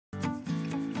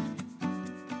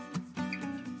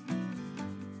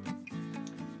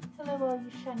Hello all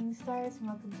you shining stars and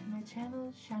welcome to my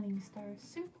channel, Shining Star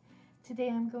Soup. Today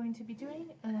I'm going to be doing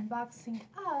an unboxing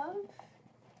of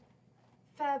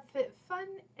FabFitFun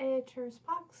Editor's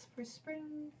Box for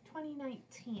Spring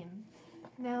 2019.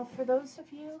 Now for those of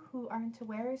you who aren't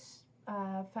aware,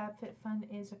 FabFitFun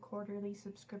is a quarterly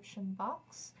subscription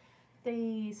box.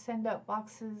 They send out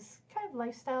boxes, kind of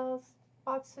lifestyles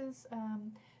boxes,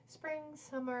 spring,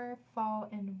 summer, fall,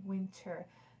 and winter.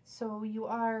 So you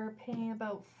are paying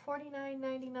about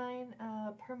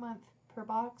 $49.99 per month per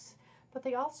box, but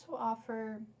they also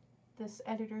offer this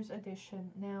editor's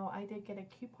edition. Now I did get a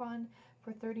coupon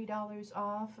for $30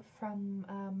 off from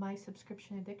my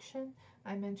subscription addiction.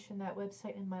 I mentioned that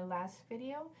website in my last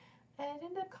video, and it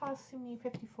ended up costing me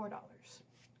 $54.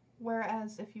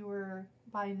 Whereas if you were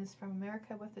buying this from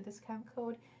America with the discount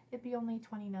code, it'd be only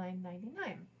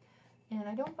 $29.99. And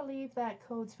I don't believe that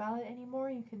code's valid anymore.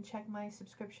 You can check my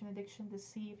subscription addiction to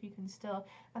see if you can still,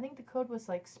 I think the code was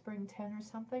like spring 10 or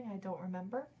something, I don't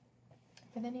remember.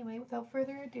 But anyway, without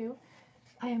further ado,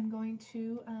 I am going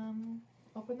to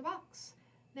open the box.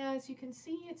 Now as you can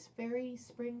see, it's very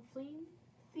spring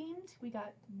themed. We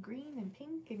got green and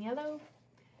pink and yellow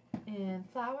and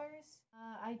flowers.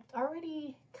 I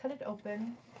already cut it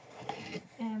open,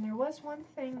 and there was one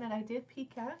thing that I did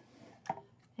peek at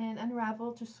and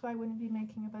unravel just so I wouldn't be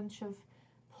making a bunch of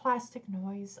plastic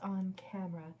noise on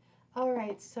camera.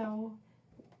 Alright, so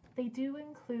they do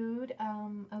include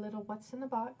a little what's in the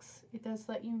box. It does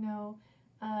let you know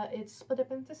it's split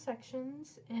up into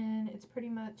sections, and it's pretty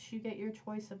much you get your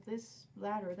choice of this,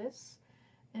 that, or this.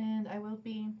 And I will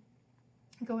be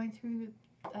going through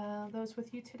those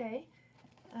with you today.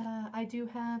 I do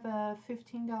have a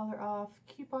 $15 off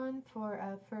coupon for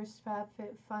a first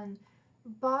FabFitFun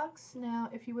box. Now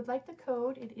if you would like the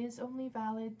code, it is only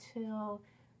valid till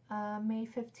May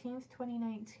 15th,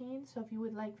 2019. So if you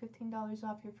would like $15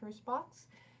 off your first box,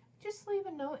 just leave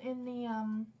a note in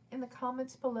the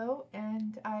comments below,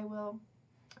 and I will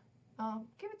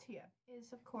give it to you.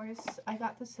 Is of course I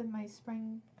got this in my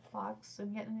spring box.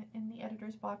 I'm getting it in the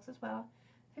editor's box as well.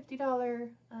 $50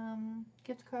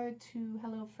 gift card to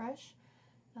HelloFresh.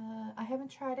 I haven't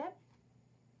tried it.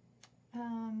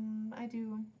 I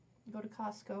do go to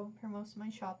Costco for most of my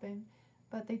shopping,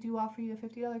 but they do offer you a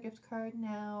 $50 gift card.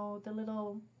 Now the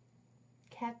little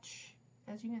catch,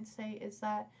 as you can say, is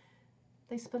that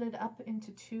they split it up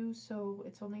into two, so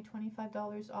it's only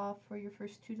 $25 off for your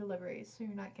first 2 deliveries. So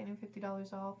you're not getting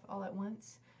 $50 off all at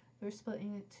once. They're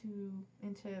splitting it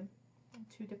into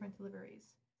 2 different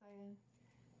deliveries.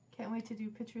 I can't wait to do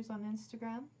pictures on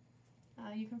Instagram.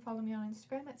 You can follow me on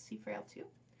Instagram at cfrail2.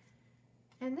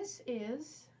 And this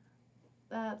is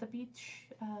the beach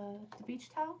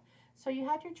towel. So you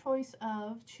had your choice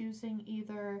of choosing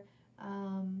either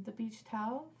the beach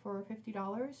towel for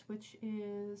 $50, which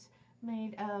is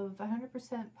made of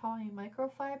 100% poly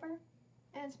microfiber,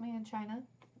 and it's made in China.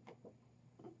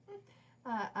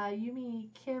 A Yumi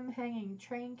Kim hanging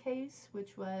train case,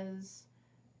 which was,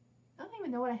 I don't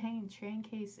even know what a hanging train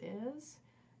case is.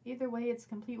 Either way, it's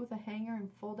complete with a hanger and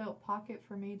fold-out pocket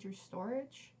for major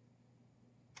storage.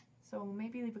 So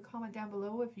maybe leave a comment down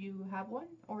below if you have one,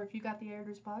 or if you got the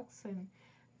editor's box, and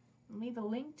leave a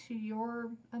link to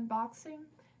your unboxing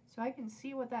so I can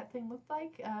see what that thing looked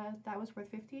like. That was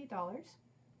worth $58.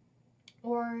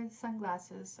 Or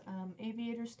sunglasses,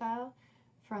 aviator style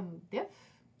from Biff.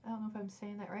 I don't know if I'm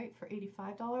saying that right, for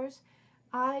 $85.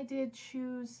 I did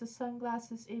choose the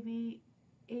sunglasses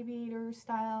aviator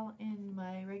style in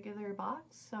my regular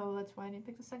box, so that's why I didn't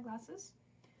pick the sunglasses.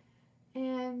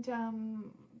 And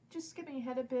just skipping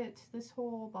ahead a bit, this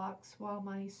whole box, while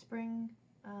my spring,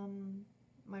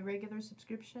 my regular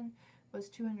subscription was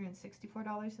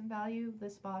 $264 in value,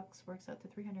 this box works out to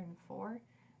 $304,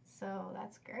 so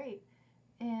that's great.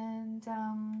 And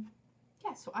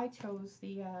yeah, so I chose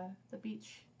the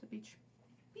beach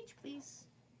please,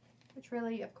 which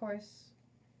really, of course,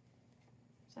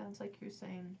 sounds like you're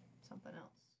saying something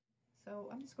else. So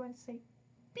I'm just going to say,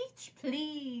 beach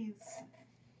please.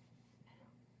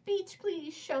 Beach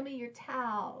please, show me your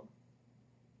towel.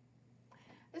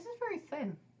 This is very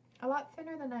thin, a lot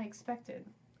thinner than I expected.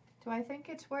 Do I think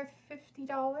it's worth $50?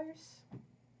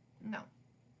 No,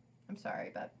 I'm sorry,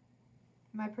 but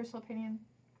in my personal opinion,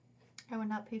 I would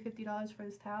not pay $50 for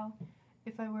this towel.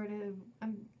 If I were to,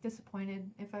 I'm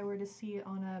disappointed if I were to see it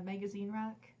on a magazine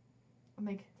rack,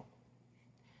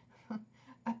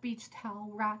 a beach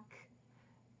towel rack,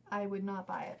 I would not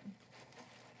buy it.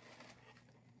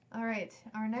 Alright,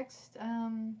 our next,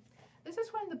 this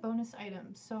is one of the bonus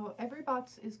items. So every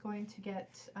box is going to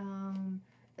get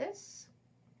this,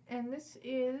 and this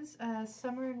is a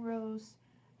Summer and Rose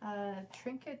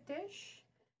trinket dish.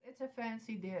 It's a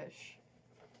fancy dish.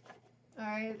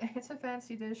 Alright, it's a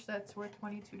fancy dish that's worth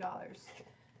 $22,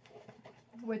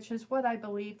 which is what I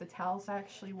believe the towel's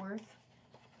actually worth.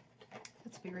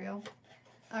 Let's be real.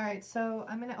 Alright, so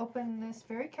I'm going to open this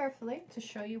very carefully to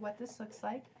show you what this looks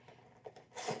like.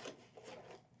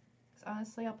 Because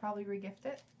honestly, I'll probably regift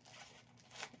it.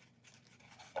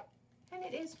 And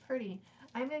it is pretty.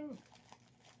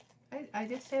 I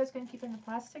did say I was going to keep it in the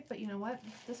plastic, but you know what?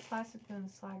 This plastic's going to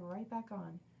slide right back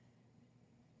on.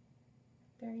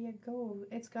 There you go.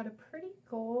 It's got a pretty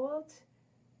gold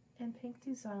and pink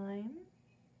design.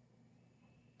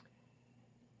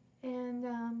 And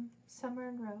summer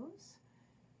and rose.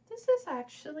 This is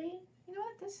actually, you know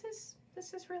what? This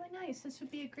is really nice. This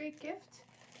would be a great gift.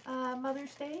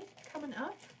 Mother's Day coming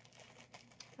up.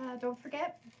 Don't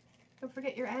forget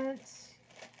your aunts,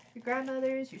 your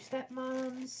grandmothers, your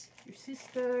stepmoms, your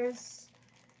sisters,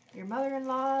 your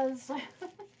mother-in-laws.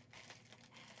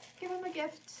 Give them a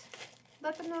gift.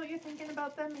 Let them know what you're thinking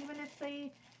about them, even if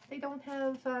they don't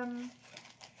have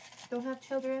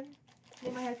children. They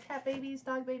might have cat babies,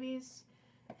 dog babies,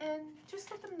 and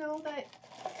just let them know that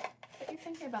you're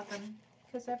thinking about them.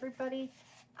 Because everybody,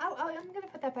 I'm gonna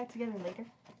put that back together later.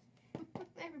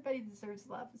 Everybody deserves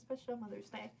love, especially on Mother's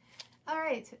Day.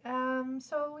 Alright,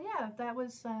 so yeah, that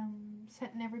was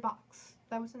sent in every box.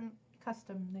 That wasn't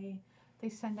custom. They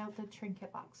send out the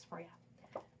trinket box for you.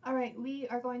 Alright, we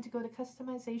are going to go to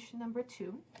customization number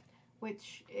 2,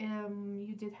 which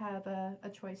you did have a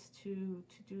choice to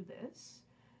do this.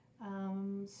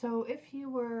 So if you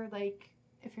were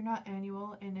if you're not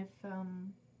annual, and if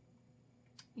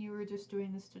you were just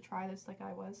doing this to try this like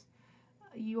I was,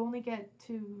 you only get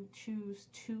to choose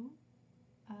two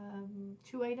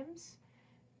items,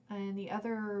 and the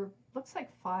other looks like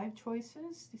 5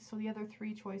 choices, so the other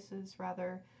 3 choices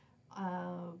rather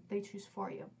they choose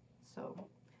for you. So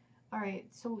alright,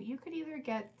 so you could either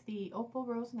get the opal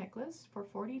rose necklace for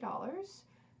 $40.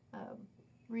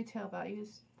 Retail value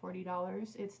is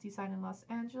 $40. It's designed in Los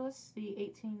Angeles, the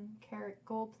 18-karat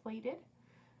gold plated.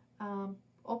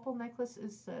 Opal necklace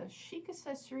is a chic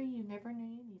accessory you never knew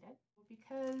you needed.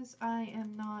 Because I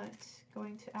am not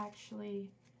going to actually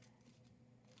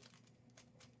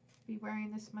be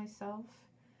wearing this myself,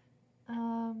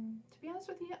 to be honest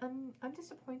with you, I'm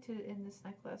disappointed in this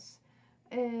necklace.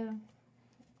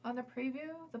 On the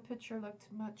preview, the picture looked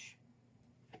much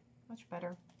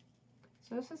better.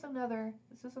 So this is another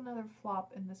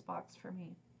flop in this box for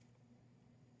me.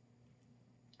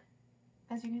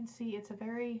 As you can see, it's a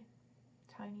very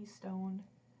tiny stone,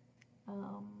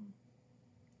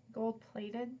 gold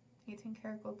plated,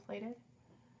 18-karat gold plated.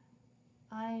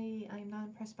 I'm not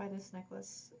impressed by this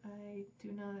necklace. I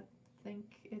do not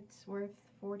think it's worth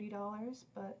 $40,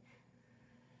 but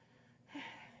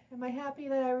am I happy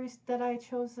that I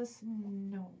chose this?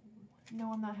 No,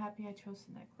 I'm not happy I chose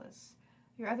the necklace.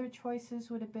 Your other choices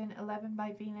would have been 11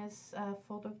 by Venus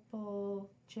foldable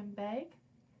gym bag,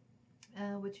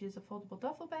 which is a foldable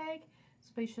duffel bag,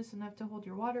 spacious enough to hold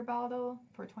your water bottle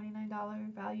for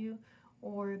 $29 value,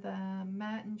 or the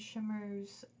Matte and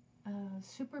Shimmers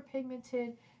super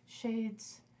pigmented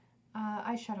shades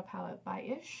eyeshadow palette by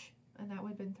Ish, and that would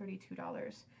have been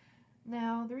 $32.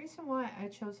 Now, the reason why I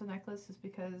chose the necklace is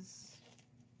because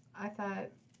I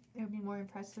thought it would be more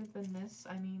impressive than this.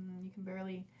 I mean, you can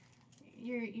barely,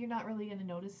 you're not really going to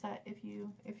notice that if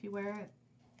you wear it.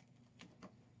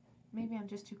 Maybe I'm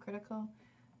just too critical.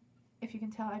 If you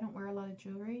can tell, I don't wear a lot of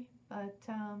jewelry, but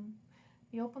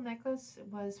the opal necklace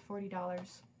was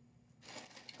 $40.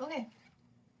 Okay.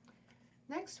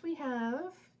 Next we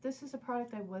have, this is a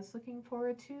product I was looking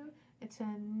forward to. It's a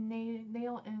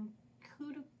nail and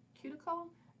cuticle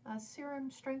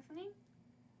serum strengthening.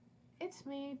 It's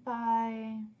made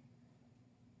by,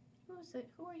 who is it?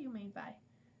 Who are you made by?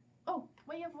 Oh,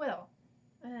 Way of Will.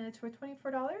 It's for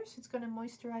 $24. It's going to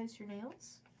moisturize your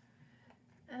nails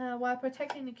while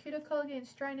protecting the cuticle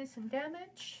against dryness and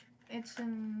damage. It's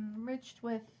enriched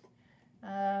with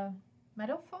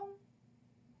meadow foam,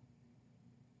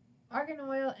 argan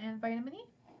oil, and vitamin E.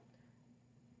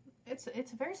 It's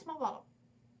a very small bottle.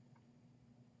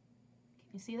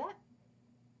 Can you see that?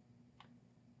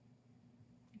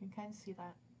 You can kind of see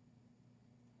that.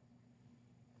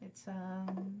 It's a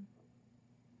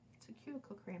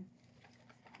cuticle cream.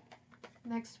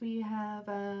 Next we have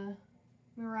a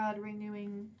Murad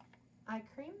Renewing Eye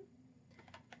Cream.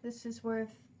 This is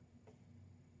worth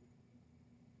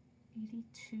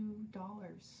 $82.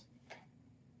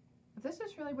 If this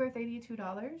is really worth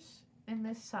 $82 in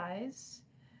this size,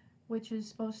 which is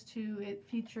supposed to, it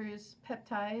features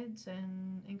peptides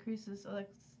and increases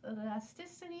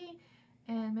elasticity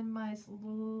and minimize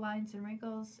lines and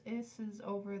wrinkles. This is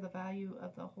over the value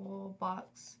of the whole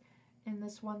box in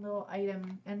this one little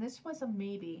item, and this was a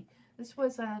maybe. This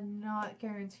was a not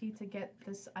guaranteed to get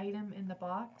this item in the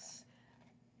box.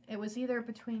 It was either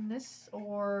between this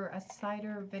or a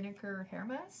cider vinegar hair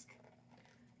mask.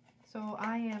 So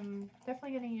I am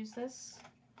definitely going to use this,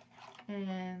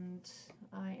 and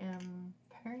I am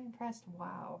very impressed.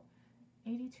 Wow,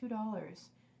 $82.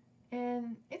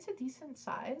 And it's a decent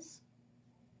size,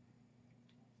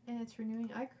 and it's renewing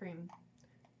eye cream.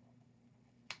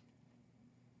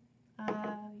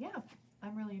 Yeah,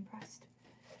 I'm really impressed.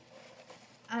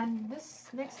 And this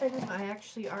next item I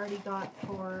actually already got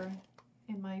for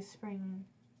in my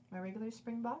regular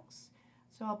spring box,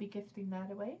 so I'll be gifting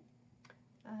that away.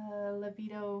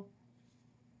 Libido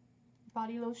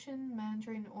body lotion,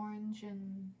 mandarin orange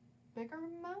and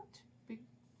bergamot.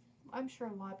 I'm sure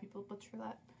a lot of people butcher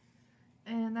that.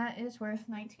 And that is worth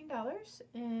 $19,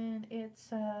 and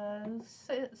it's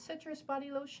citrus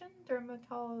body lotion,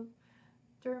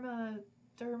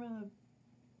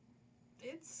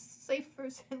 it's safe for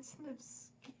sensitive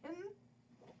skin.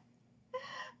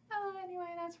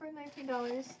 Anyway, that's worth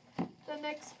 $19. The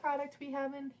next product we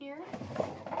have in here,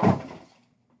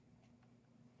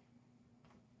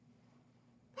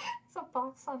 it's a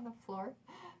box on the floor.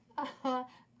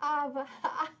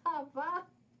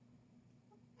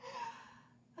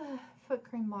 Foot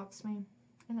cream mocks me,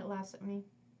 and it laughs at me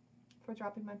for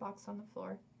dropping my box on the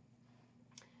floor.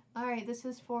 Alright, this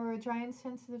is for dry and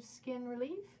sensitive skin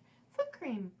relief. Foot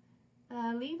cream.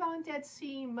 Leave on Dead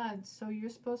Sea mud. So you're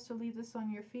supposed to leave this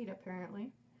on your feet,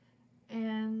 apparently.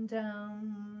 And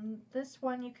this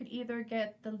one, you could either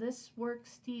get the This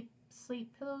Works Deep Sleep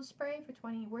Pillow Spray for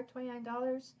worth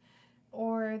 $29,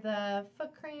 or the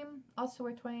foot cream, also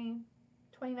worth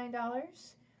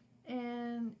 $29.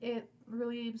 And it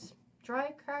relieves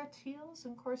dry, cracked heels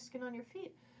and coarse skin on your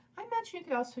feet. I imagine you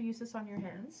could also use this on your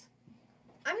hands.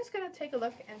 I'm just going to take a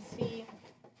look and see.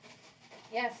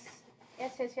 Yes.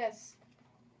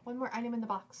 One more item in the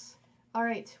box.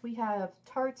 Alright, we have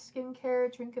Tarte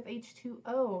Skincare Drink of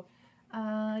H2O.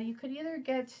 You could either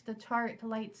get the Tarte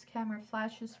Lights Camera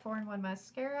Flashes 4-in-1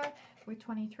 Mascara for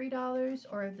 $23,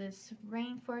 or this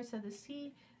Rainforest of the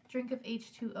Sea Drink of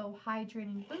H2O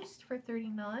Hydrating Boost for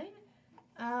 $39.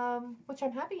 Which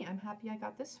I'm happy I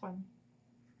got this one.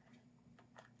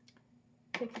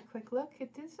 Take a quick look.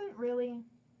 It doesn't really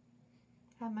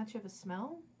have much of a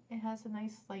smell. It has a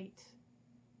nice light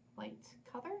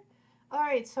color.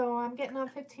 Alright, so I'm getting on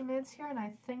 15 minutes here, and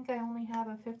I think I only have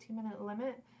a 15-minute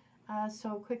limit.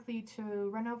 So quickly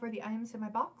to run over the items in my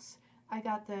box. I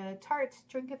got the Tarte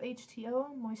Drink of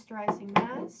H2O Moisturizing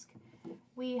Mask.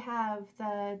 We have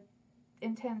the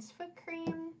Intense Foot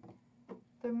Cream,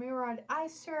 the Murad Eye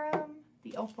Serum,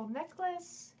 the Opal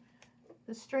Necklace,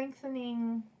 the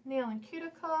Strengthening Nail and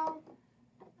Cuticle,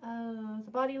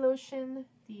 the Body Lotion,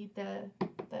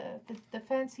 the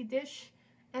Fancy Dish,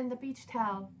 and the Beach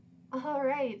Towel.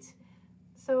 Alright,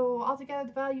 so altogether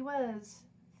the value was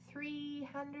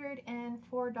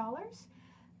 $304.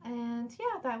 And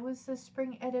yeah, that was the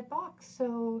spring edit box.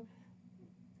 So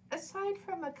aside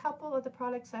from a couple of the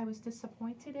products I was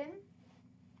disappointed in,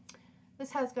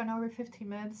 this has gone over 15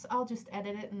 minutes. I'll just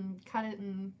edit it and cut it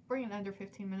and bring it under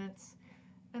 15 minutes.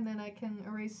 And then I can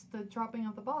erase the dropping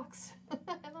of the box.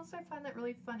 And also I find that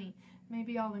really funny.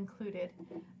 Maybe I'll include it.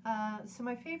 So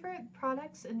my favorite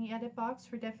products in the edit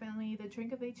box were definitely the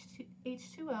Drink of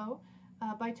H2O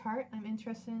by Tarte. I'm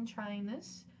interested in trying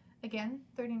this. Again,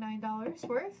 $39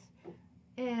 worth.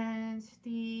 And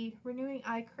the Renewing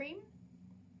Eye Cream.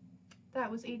 That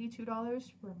was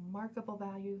 $82. Remarkable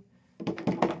value.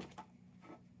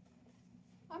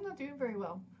 I'm not doing very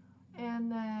well.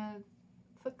 And the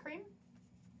foot cream.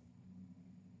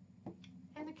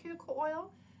 And the cuticle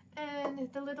oil.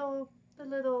 And the little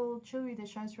jewelry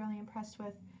dish I was really impressed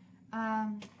with.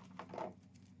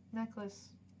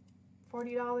 Necklace.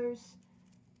 $40.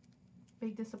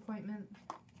 Big disappointment.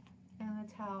 And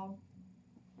the towel.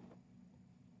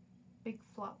 Big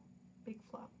flop.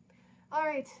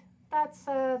 Alright,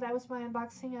 that was my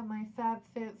unboxing of my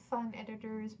FabFitFun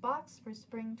Editor's box for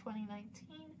spring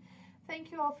 2019.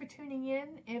 Thank you all for tuning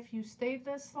in. If you stayed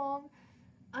this long,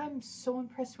 I'm so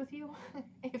impressed with you.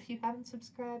 If you haven't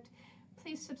subscribed,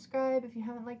 please subscribe. If you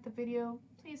haven't liked the video,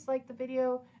 please like the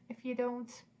video. If you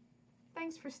don't,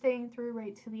 thanks for staying through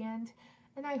right to the end.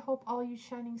 And I hope all you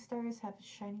shining stars have a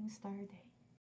shining star day.